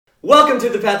Welcome to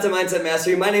the Path to Mindset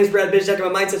Mastery. My name is Brad Bitch. I'm a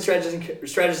mindset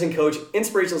strategist and coach,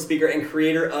 inspirational speaker, and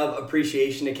creator of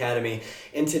Appreciation Academy.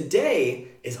 And today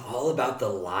is all about the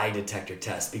lie detector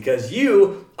test because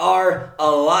you are a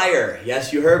liar.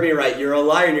 Yes, you heard me right. You're a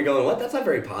liar. And you're going, what? That's not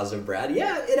very positive, Brad.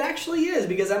 Yeah, it actually is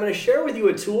because I'm going to share with you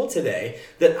a tool today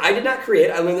that I did not create.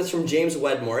 I learned this from James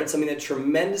Wedmore. It's something that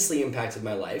tremendously impacted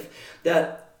my life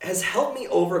that has helped me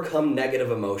overcome negative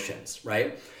emotions,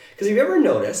 right? Because have you ever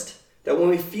noticed that when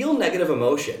we feel negative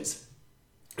emotions,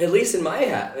 at least in my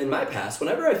past,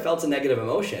 whenever I felt a negative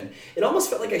emotion, it almost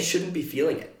felt like I shouldn't be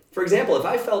feeling it. For example, if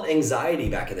I felt anxiety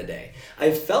back in the day,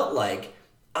 I felt like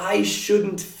I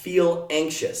shouldn't feel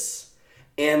anxious.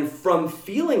 And from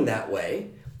feeling that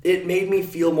way, it made me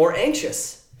feel more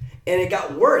anxious. And it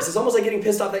got worse. It's almost like getting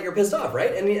pissed off that you're pissed off,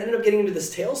 right? And we ended up getting into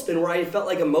this tailspin where I felt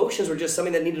like emotions were just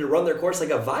something that needed to run their course like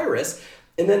a virus.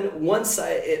 And then once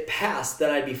it passed,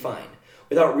 then I'd be fine.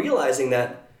 Without realizing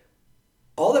that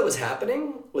all that was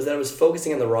happening was that I was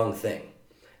focusing on the wrong thing.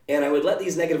 And I would let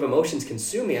these negative emotions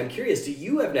consume me. I'm curious, do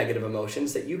you have negative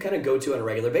emotions that you kind of go to on a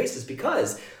regular basis?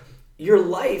 Because your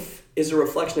life is a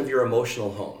reflection of your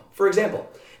emotional home. For example,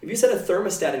 if you set a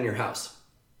thermostat in your house,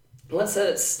 let's say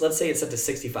it's set to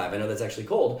 65. I know that's actually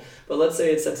cold, but let's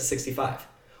say it's set to 65.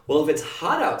 Well, if it's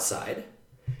hot outside,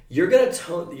 your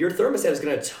thermostat is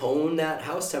going to tone that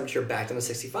house temperature back down to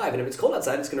 65. And if it's cold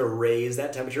outside, it's going to raise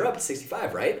that temperature up to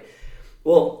 65, right?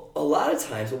 Well, a lot of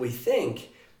times what we think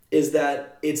is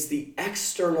that it's the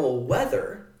external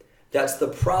weather that's the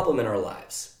problem in our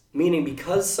lives. Meaning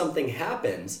because something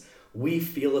happens, we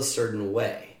feel a certain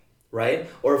way, right?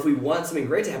 Or if we want something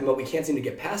great to happen, but we can't seem to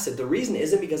get past it, the reason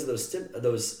isn't because of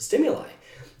those stimuli.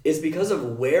 It's because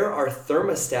of where our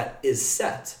thermostat is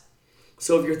set.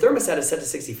 So if your thermostat is set to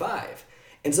 65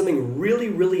 and something really,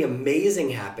 really amazing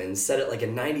happens, set at like a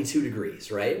 92 degrees,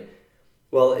 right?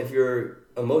 Well, if your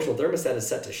emotional thermostat is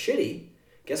set to shitty,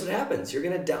 guess what happens? You're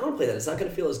going to downplay that. It's not going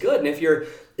to feel as good. And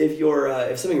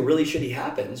if something really shitty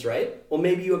happens, right? Well,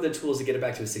 maybe you have the tools to get it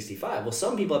back to a 65. Well,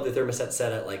 some people have the thermostat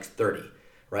set at like 30,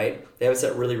 right? They have it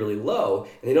set really, really low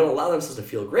and they don't allow themselves to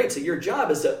feel great. So your job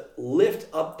is to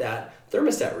lift up that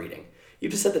thermostat reading. You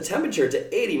just set the temperature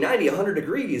to 80, 90, 100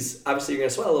 degrees. Obviously, you're going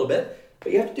to sweat a little bit,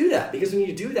 but you have to do that because when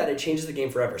you do that, it changes the game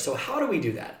forever. So how do we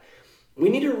do that? We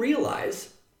need to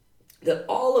realize that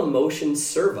all emotions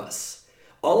serve us.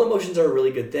 All emotions are a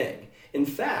really good thing. In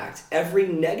fact, every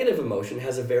negative emotion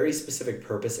has a very specific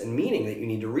purpose and meaning that you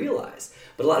need to realize.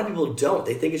 But a lot of people don't.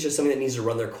 They think it's just something that needs to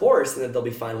run their course and that they'll be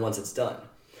fine once it's done.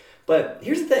 But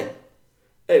here's the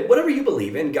thing. Whatever you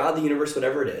believe in, God, the universe,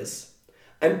 whatever it is,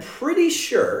 I'm pretty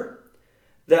sure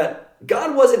that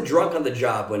God wasn't drunk on the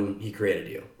job when he created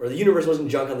you, or the universe wasn't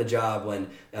drunk on the job when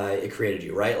it created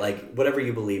you, right? Like whatever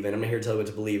you believe in, I'm not here to tell you what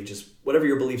to believe, just whatever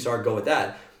your beliefs are, go with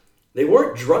that. They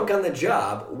weren't drunk on the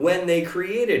job when they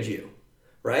created you,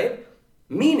 right?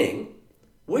 Meaning,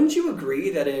 wouldn't you agree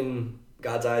that in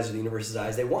God's eyes or the universe's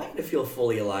eyes, they want you to feel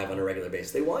fully alive on a regular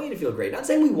basis. They want you to feel great. Not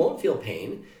saying we won't feel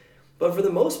pain, but for the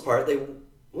most part,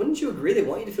 wouldn't you agree they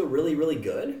want you to feel really, really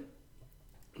good?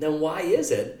 Then why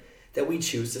is it that we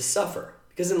choose to suffer?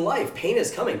 Because in life, pain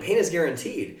is coming, pain is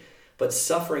guaranteed, but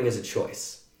suffering is a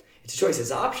choice. It's a choice,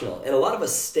 it's optional. And a lot of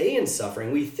us stay in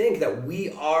suffering. We think that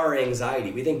we are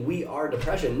anxiety. We think we are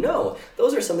depression. No,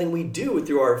 those are something we do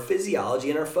through our physiology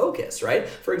and our focus, right?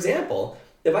 For example,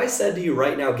 if I said to you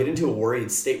right now, get into a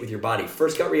worried state with your body,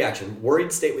 first gut reaction,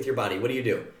 worried state with your body, what do?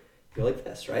 You're like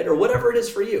this, right? Or whatever it is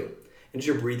for you. And does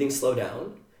your breathing slow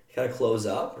down? You kind of close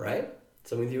up, right?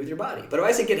 Something to do with your body. But if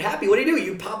I say get happy, what do?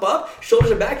 You pop up,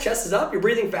 shoulders are back, chest is up, you're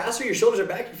breathing faster, your shoulders are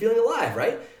back, you're feeling alive,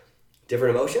 right?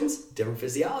 Different emotions, different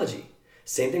physiology.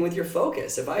 Same thing with your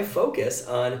focus. If I focus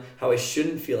on how I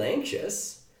shouldn't feel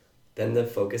anxious, then the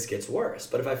focus gets worse.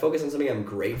 But if I focus on something I'm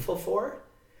grateful for,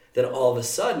 then all of a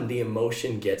sudden the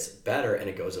emotion gets better and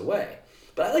it goes away.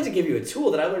 But I'd like to give you a tool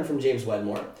that I learned from James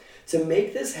Wedmore to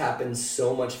make this happen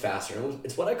so much faster.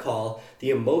 It's what I call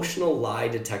the emotional lie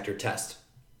detector test.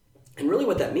 And really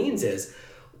what that means is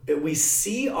we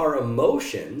see our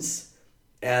emotions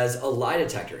as a lie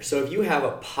detector. So if you have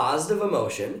a positive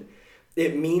emotion,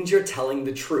 it means you're telling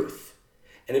the truth.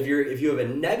 And if you have a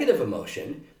negative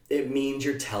emotion, it means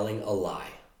you're telling a lie.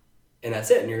 And that's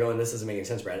it. And you're going, this isn't making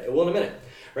sense, Brad. Well, in a minute,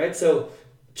 right? So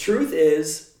truth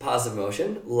is positive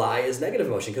emotion. Lie is negative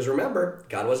emotion. Because remember,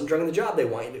 God wasn't drunk on the job.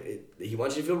 He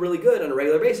wants you to feel really good on a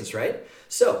regular basis, right?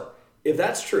 So if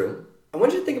that's true, I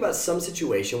want you to think about some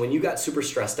situation when you got super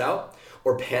stressed out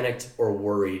or panicked or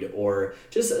worried or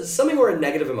just something where a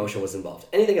negative emotion was involved.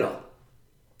 Anything at all.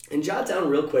 And jot down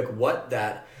real quick what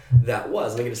that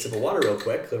was. Let me get a sip of water real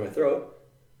quick, clear my throat.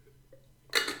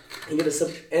 You get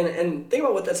and think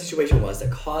about what that situation was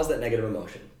that caused that negative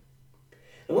emotion.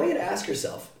 I want you to ask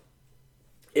yourself,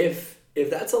 if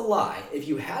that's a lie, if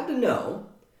you had to know,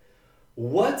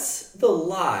 what's the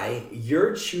lie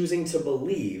you're choosing to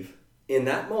believe in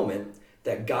that moment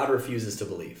that God refuses to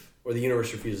believe, or the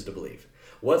universe refuses to believe?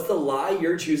 What's the lie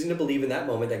you're choosing to believe in that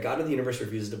moment that God or the universe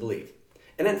refuses to believe?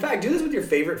 And in fact, do this with your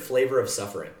favorite flavor of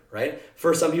suffering, right?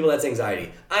 For some people, that's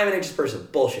anxiety. I'm an anxious person.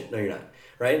 Bullshit. No, you're not,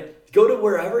 right? Go to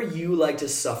wherever you like to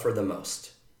suffer the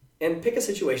most and pick a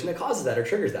situation that causes that or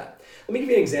triggers that. Let me give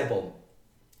you an example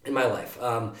in my life.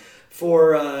 At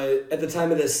the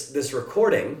time of this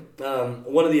recording,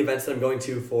 one of the events that I'm going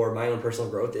to for my own personal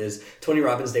growth is Tony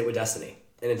Robbins' Date with Destiny,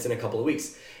 and it's in a couple of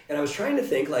weeks. And I was trying to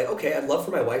think like, okay, I'd love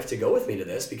for my wife to go with me to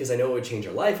this because I know it would change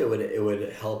her life. It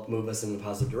would help move us in a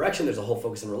positive direction. There's a whole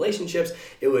focus on relationships.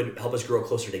 It would help us grow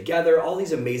closer together. All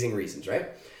these amazing reasons, right?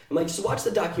 I'm like, just watch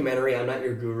the documentary, I'm Not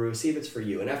Your Guru, see if it's for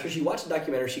you. And after she watched the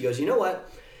documentary, she goes, you know what?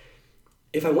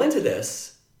 If I went to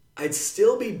this, I'd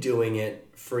still be doing it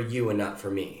for you and not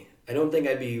for me. I don't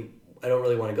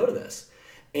really want to go to this.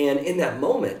 And in that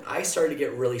moment, I started to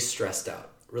get really stressed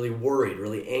out, really worried,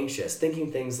 really anxious,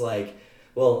 thinking things like,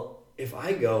 well, if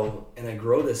I go and I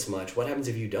grow this much, what happens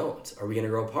if you don't? Are we going to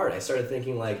grow apart? I started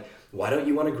thinking like, why don't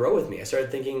you want to grow with me? I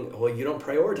started thinking, well, you don't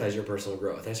prioritize your personal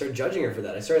growth. I started judging her for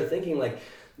that. I started thinking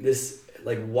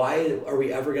why are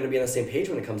we ever going to be on the same page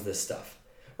when it comes to this stuff,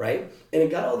 right? And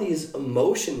it got all these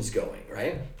emotions going,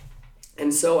 right?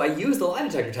 And so I used the lie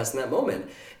detector test in that moment.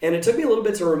 And it took me a little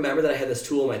bit to remember that I had this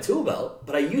tool in my tool belt,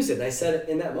 but I used it. And I said,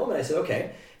 in that moment, I said,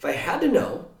 okay, if I had to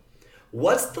know,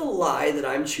 what's the lie that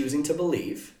I'm choosing to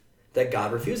believe that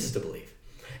God refuses to believe?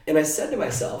 And I said to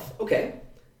myself, okay,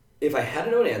 if I had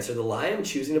to know an answer, the lie I'm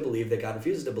choosing to believe that God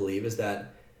refuses to believe is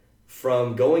that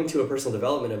from going to a personal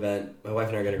development event, my wife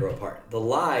and I are going to grow apart. The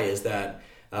lie is that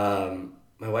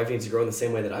my wife needs to grow in the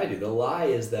same way that I do. The lie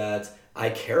is that I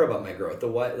care about my growth. The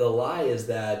lie is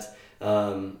that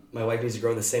my wife needs to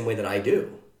grow in the same way that I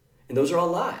do. And those are all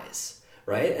lies,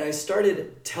 right? And I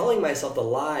started telling myself the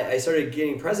lie. I started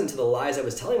getting present to the lies I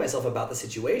was telling myself about the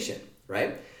situation,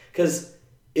 right? Because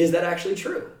is that actually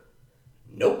true?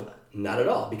 Nope, not at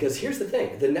all. Because here's the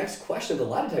thing. The next question of the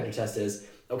lie detector test is,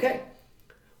 okay,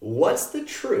 what's the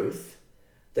truth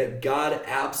that God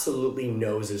absolutely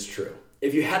knows is true?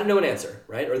 If you had to know an answer,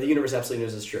 right? Or the universe absolutely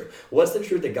knows is true. What's the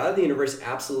truth that God, the universe,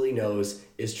 absolutely knows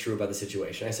is true about the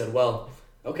situation? I said, well,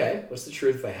 okay, what's the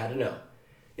truth if I had to know?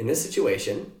 In this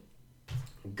situation,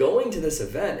 going to this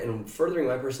event and furthering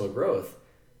my personal growth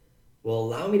will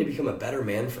allow me to become a better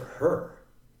man for her.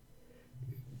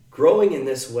 Growing in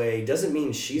this way doesn't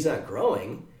mean she's not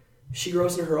growing. She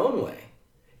grows in her own way.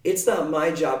 It's not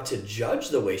my job to judge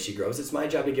the way she grows. It's my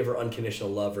job to give her unconditional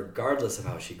love regardless of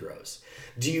how she grows.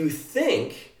 Do you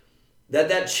think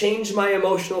that changed my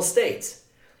emotional state?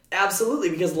 Absolutely,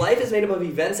 because life is made up of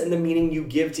events and the meaning you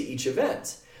give to each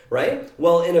event, right?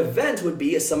 Well, an event would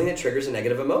be something that triggers a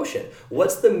negative emotion.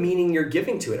 What's the meaning you're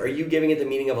giving to it? Are you giving it the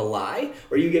meaning of a lie,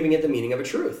 or are you giving it the meaning of a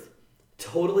truth?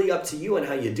 Totally up to you on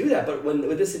how you do that. But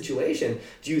with this situation,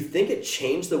 do you think it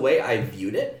changed the way I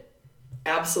viewed it?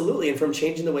 Absolutely. And from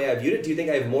changing the way I viewed it, do you think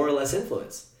I have more or less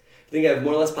influence? Do you think I have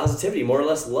more or less positivity, more or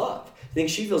less love? Do you think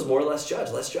she feels more or less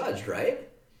judged, right?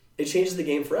 It changes the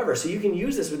game forever. So you can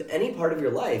use this with any part of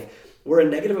your life where a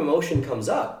negative emotion comes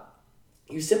up.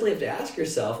 You simply have to ask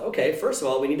yourself, okay, first of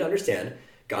all, we need to understand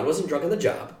God wasn't drunk on the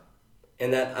job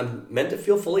and that I'm meant to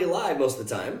feel fully alive most of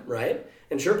the time, right?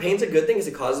 And sure, pain's a good thing because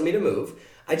it causes me to move.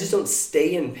 I just don't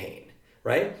stay in pain,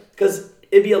 right? Because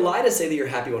it'd be a lie to say that you're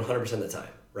happy 100% of the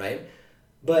time, right?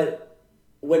 But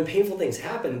when painful things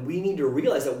happen, we need to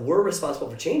realize that we're responsible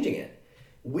for changing it.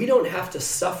 We don't have to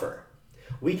suffer.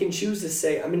 We can choose to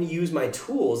say, I'm going to use my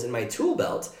tools in my tool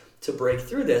belt to break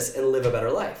through this and live a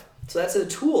better life. So that's a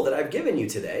tool that I've given you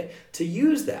today to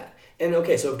use that. And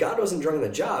okay, so if God wasn't drunk on the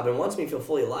job and wants me to feel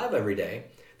fully alive every day,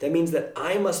 that means that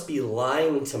I must be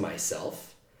lying to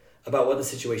myself about what the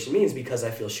situation means because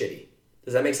I feel shitty.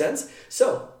 Does that make sense?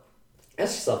 So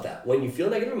ask yourself that. When you feel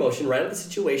negative emotion, write out the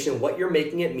situation, what you're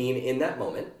making it mean in that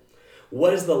moment.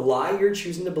 What is the lie you're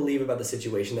choosing to believe about the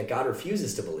situation that God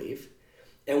refuses to believe?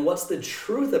 And what's the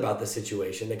truth about the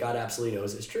situation that God absolutely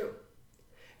knows is true?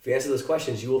 If you answer those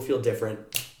questions, you will feel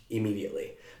different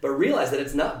immediately. But realize that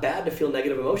it's not bad to feel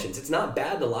negative emotions. It's not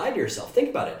bad to lie to yourself. Think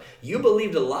about it. You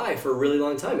believed a lie for a really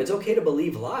long time. It's okay to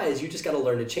believe lies. You just got to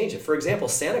learn to change it. For example,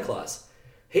 Santa Claus.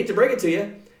 Hate to break it to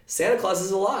you, Santa Claus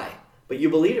is a lie. But you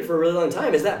believed it for a really long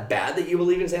time. Is that bad that you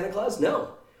believe in Santa Claus?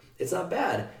 No, it's not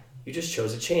bad. You just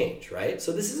chose a change, right?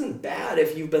 So this isn't bad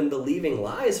if you've been believing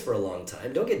lies for a long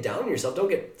time. Don't get down on yourself. Don't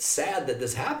get sad that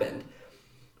this happened.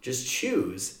 Just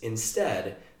choose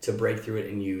instead to break through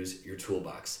it and use your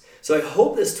toolbox. So I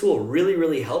hope this tool really,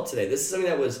 really helped today. This is something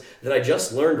that I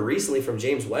just learned recently from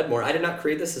James Wedmore. I did not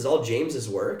create this. This is all James's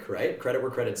work, right? Credit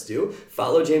where credit's due.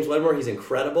 Follow James Wedmore. He's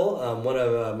incredible. One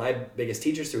of my biggest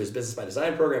teachers through his Business by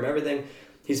Design program, everything.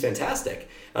 He's fantastic.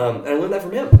 And I learned that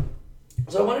from him.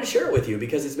 So I wanted to share it with you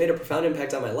because it's made a profound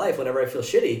impact on my life. Whenever I feel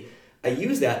shitty, I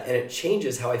use that and it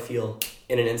changes how I feel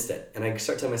in an instant. And I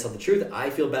start telling myself the truth. I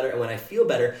feel better. And when I feel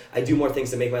better, I do more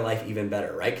things to make my life even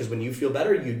better, right? Because when you feel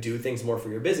better, you do things more for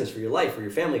your business, for your life, for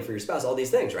your family, for your spouse, all these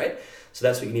things, right? So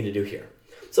that's what you need to do here.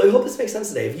 So I hope this makes sense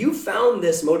today. If you found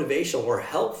this motivational or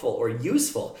helpful or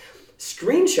useful,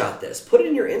 screenshot this, put it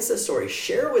in your Insta story,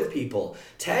 share it with people,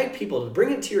 tag people,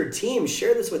 bring it to your team,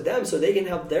 share this with them so they can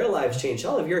help their lives change.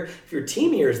 Hell, if your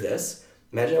team hears this,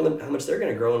 imagine how much they're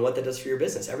going to grow and what that does for your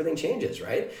business. Everything changes,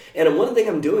 right? And one thing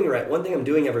I'm doing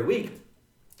every week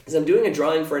is I'm doing a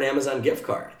drawing for an Amazon gift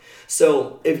card.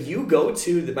 So if you go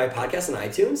to my podcast on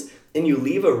iTunes and you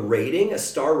leave a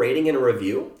star rating and a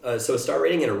review, so a star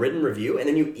rating and a written review, and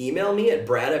then you email me at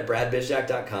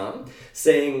brad@bradbizjack.com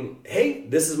saying, hey,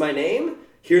 this is my name,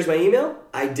 here's my email,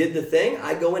 I did the thing,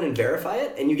 I go in and verify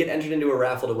it, and you get entered into a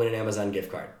raffle to win an Amazon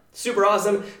gift card. Super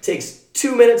awesome, takes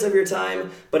 2 minutes of your time,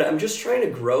 but I'm just trying to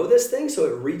grow this thing so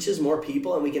it reaches more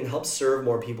people and we can help serve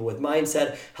more people with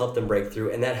mindset, help them break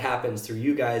through, and that happens through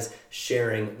you guys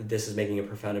sharing that this is making a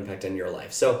profound impact on your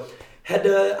life. So head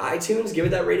to iTunes, give it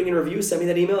that rating and review, send me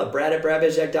that email at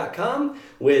brad@bradbizjack.com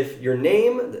with your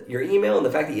name, your email, and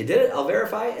the fact that you did it. I'll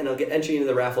verify, and I'll get entry into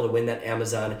the raffle to win that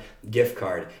Amazon gift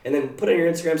card. And then put on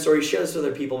your Instagram story, share this with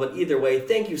other people. But either way,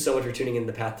 thank you so much for tuning in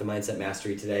to the Path to Mindset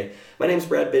Mastery today. My name's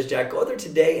Brad Bizjack. Go out there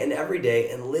today and every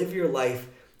day and live your life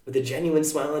with a genuine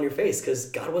smile on your face because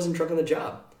God wasn't drunk on the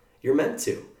job. You're meant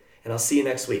to. And I'll see you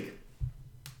next week.